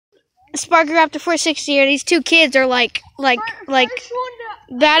Sparker Raptor 460 here. These two kids are like battling.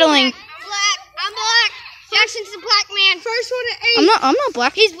 I'm black. Jackson's the black man. First one to 8. I'm not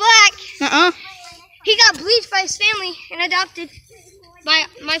black. He's black. He got bleached by his family and adopted by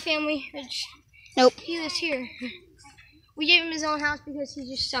my family. Nope. He lives here. We gave him his own house because he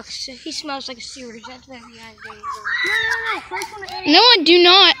just sucks. He smells like a sewage. That's why we got him. No. First one to 8. No, I do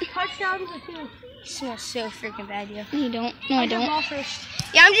not. Touchdown to 2. He smells so freaking bad, yo. You don't. No, I don't. Ball first.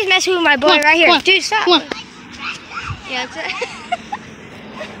 Yeah, I'm just messing with my boy right here. Dude, stop. Come on. Yeah, that's it.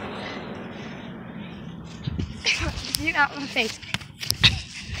 Get out my face.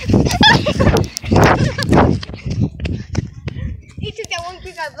 He took that one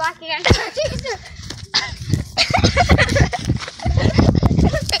kick out black again.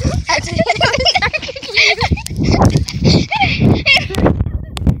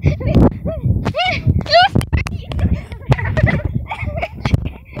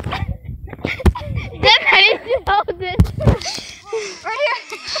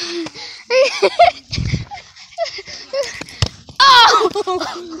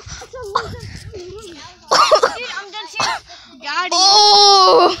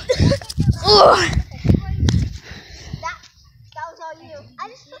 I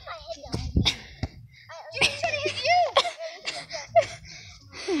just put my head down. You should have hit you.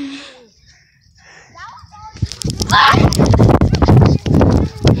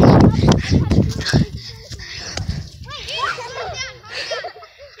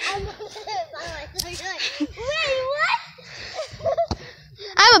 Wait, what?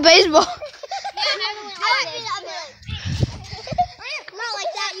 I have a baseball. Not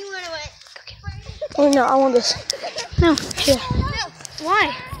like that, you went away. Oh no, I want this. No, here.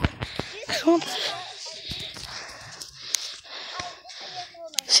 Why? I want this.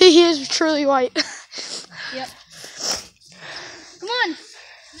 See, he is truly white. Yep. Come on.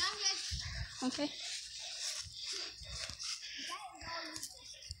 Okay.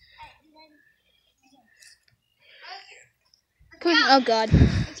 Come on. Oh God.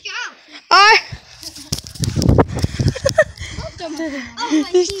 Let's go.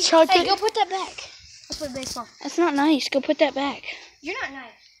 He's chucking. Hey, go put that back. I'll play baseball. That's not nice. Go put that back. You're not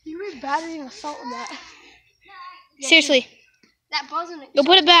nice. You were battery and assault with that. Seriously. That ball's in it. Go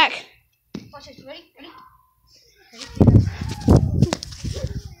put it back. Watch this. Ready?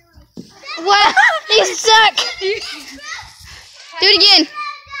 What? You suck. Do it again.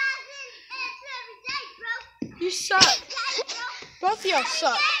 You suck. Both of y'all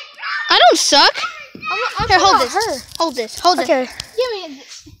suck. I don't suck. Here, hold this. Her. Hold this. Hold Okay. it. Give me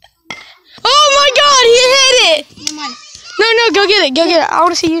this. Oh my God! He hit it. Come on. No, go get it. Go get it. I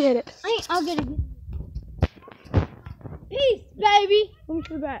want to see you hit it. I'll get it. Peace, baby. Let me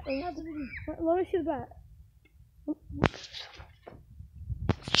see the bat. Let me see the bat.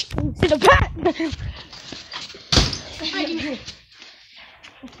 Let me see the bat.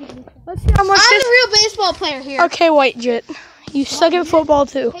 Let's see how much I'm this. the real baseball player here. Okay, White Jet. You suck at football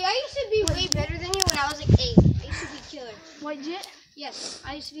too. Hey, I used to be way better than you when I was like 8. I used to be killer. White Jet? Yes,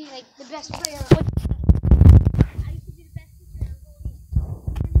 I used to be like the best player. I used to be the best pitcher.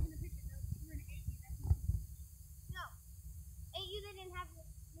 No, 8U they didn't have the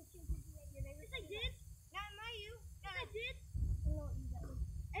machine pitching that year. Yes, I did. Not in my U. Yes, I did.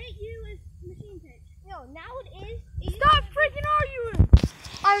 8U is machine pitch. No, now it is. Stop freaking arguing.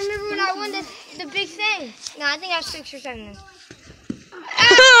 I remember when I won the big thing. No, I think I was 6 or 7 then.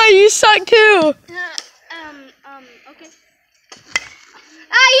 You suck too. Okay.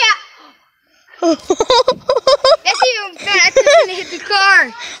 Ah, yeah. That's even better. I thought you were gonna hit the car.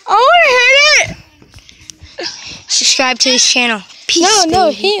 I want to hit it. Subscribe to his channel. Peace. No,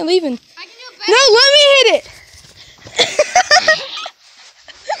 he ain't leaving. No, let me hit it.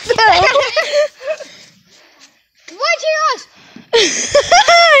 No. Watch yours.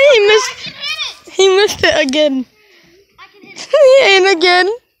 He missed it again. I can hit it. And again.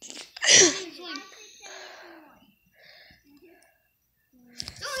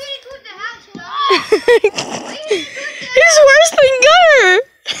 Don't hit it with the house, dog. He's worse than Gunner.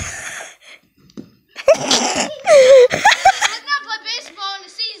 Let's not play baseball in the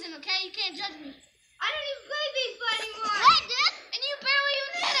season, okay? You can't judge me. I don't even play baseball anymore. I did. And you barely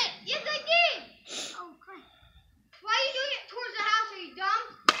even hit it. Yes, I did. Oh, crap. Why are you doing it towards the house? Are you dumb?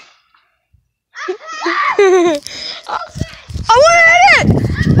 I want to hit it.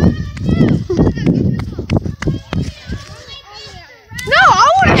 No, I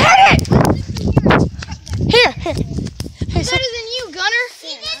want to hit it. Here. Hey, Better than you, Gunner.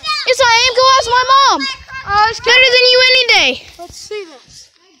 Yes, I am. Go ask my mom. It's better than you any day. Let's see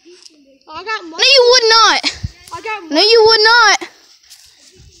this. I got No, you would not. I got No, you would not.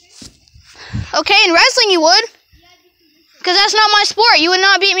 Okay, in wrestling you would. Because that's not my sport. You would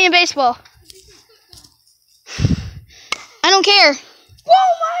not beat me in baseball. I don't care.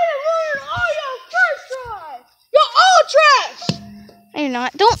 Whoa, man, all your first try. You're all trash. No, you're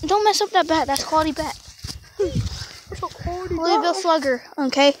not. Don't mess up that bat. That's quality bat. That's a quality Louisville Slugger.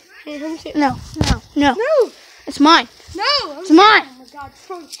 Okay. Hey, let me see. No. No. It's mine. No. It's mine. Oh my God, this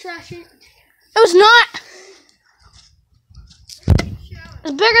phone's trashy. It was not.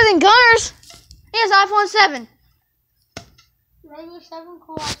 It's bigger than Gunner's. He has iPhone 7. Regular 7,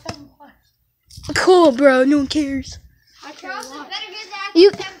 cool, 7 Plus. Cool, bro. No one cares. I care a Charles is lot. better good than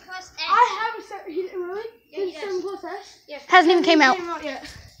You- 7 Plus S. I have a 7. Really? Yeah, he It's 7 Plus S? Yeah. Hasn't even came out. Yet.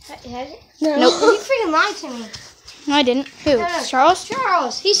 Has it? No. Nope. You freaking lied to me. No, I didn't. Who? No. Charles?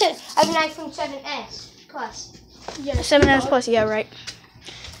 Charles, he said I have an iPhone 7S Plus. Yeah. 7S Plus. Yeah, right.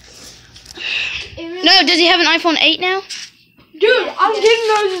 It really No, does he have an iPhone 8 now? Dude, I'm getting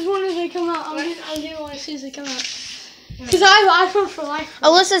those as soon as they come out. I'm getting one as soon as they come out. Because I have an iPhone for life.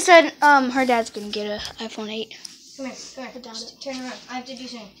 Alyssa said her dad's gonna get an iPhone 8. Come here. Turn around. I have to do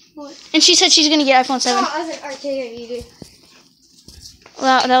something. And she said she's gonna get iPhone 7. Oh, I was an arcade. You do.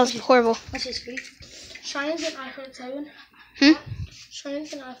 Well, that was horrible. What's this, Greek? Shina's an iPhone 7. Hmm?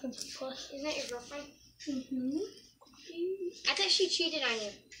 Shina's an iPhone 7 Plus. Isn't that your girlfriend? Mm-hmm. I thought she cheated on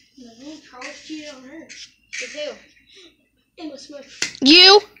you. No, Charles cheated on her. With who? Emma Smith.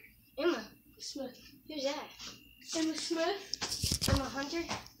 You? Emma. Smith. Who's that? Emma Smith? Emma Hunter?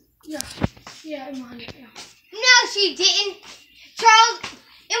 Yeah. Yeah, Emma Hunter. Yeah. No, she didn't. Charles,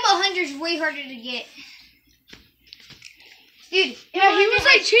 Emma Hunter's way harder to get. Dude, Yeah, he was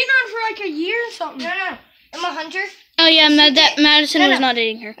like cheating on her for like a year or something. No. Emma Hunter? Oh yeah, Madison was not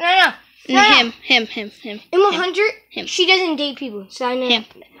dating her. No. Him. Emma Him. Hunter? Him. She doesn't date people, so I know. Him.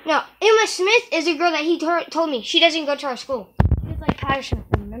 No, Emma Smith is a girl that he told me. She doesn't go to our school. She's like Patterson,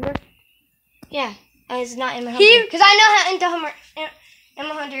 remember? Yeah, it's not Emma Hunter. Because I know how into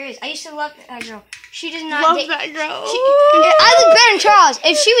Emma Hunter is. I used to love that girl. She does not Love date. that girl. I look better than Charles.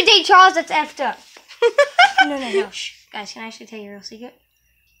 If she would date Charles, that's effed up. No. Shh. Guys, can I actually tell you a real secret?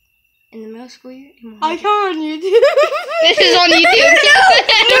 In the middle school year, Emma I Hunter. can't on YouTube. This is on YouTube.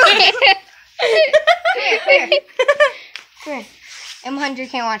 Come here. Emma Hunter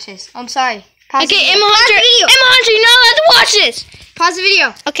can't watch this. I'm sorry. Pause the Okay, video. Emma Hunter, you're not allowed to watch this. Pause the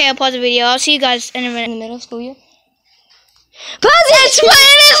video. Okay, I'll pause the video. I'll see you guys in a In minute. the middle school year? That's what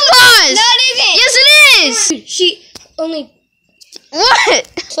it is, pause. Not even. Yes, it is. She only. What?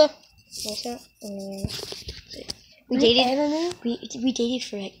 We dated. We dated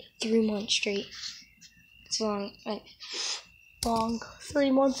for like 3 months straight. It's long. Like, Long.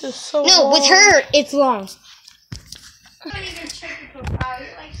 3 months is so no, long. with her, it's long. I don't even check your profile.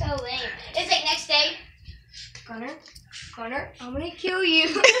 You're like so lame. It's like next day. Connor, I'm gonna kill you.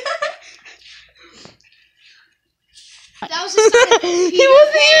 That was the start of He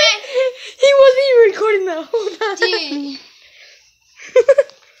wasn't even recording that whole time. Dude.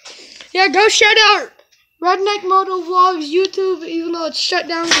 Yeah, go check out Redneck Moto Vlogs YouTube. Even though it's shut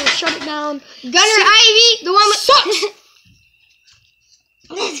down, go shut it down. Gunner Ivy, the one with. Sucks.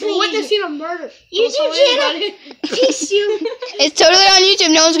 That's We're witnessing a murder. YouTube channel. Peace, you. It's totally on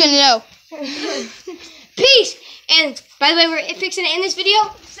YouTube. No one's gonna know. Peace. And by the way, we're fixing to end this video.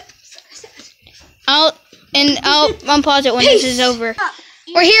 I'll unpause it when this is over.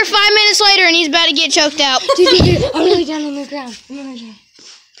 We're here 5 minutes later, and he's about to get choked out. Dude, I'm really down on the ground.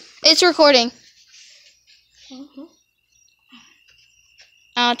 It's recording.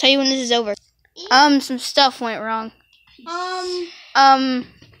 I'll tell you when this is over. Some stuff went wrong.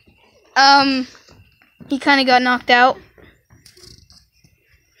 He kind of got knocked out.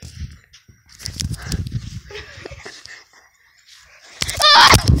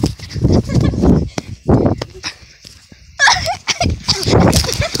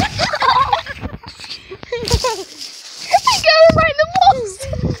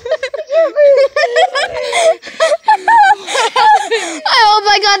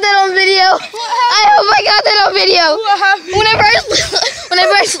 What happened?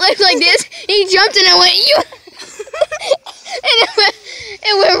 Whenever I slipped like this, he jumped and I went, you. And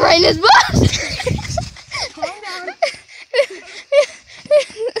it went right in his butt. Calm down.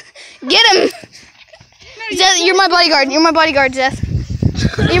 Get him. Zeth, you're my bodyguard. You're my bodyguard, Zeth.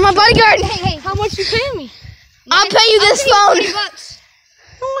 You're my bodyguard. Hey, How much you paying me? I'll pay you this phone. $20.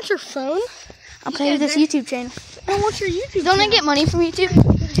 I don't want your phone. I'll pay you this YouTube channel. I don't want your YouTube. Don't I get money from YouTube?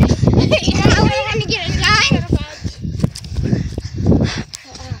 You know how we're gonna get a dime?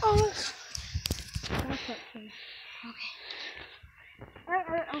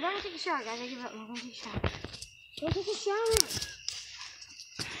 Alright, I'm gonna take a shower, guys. I give up. I'm gonna take a shower. Go take a shower.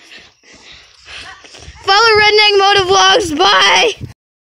 Follow Redneck Motovlogs. Bye.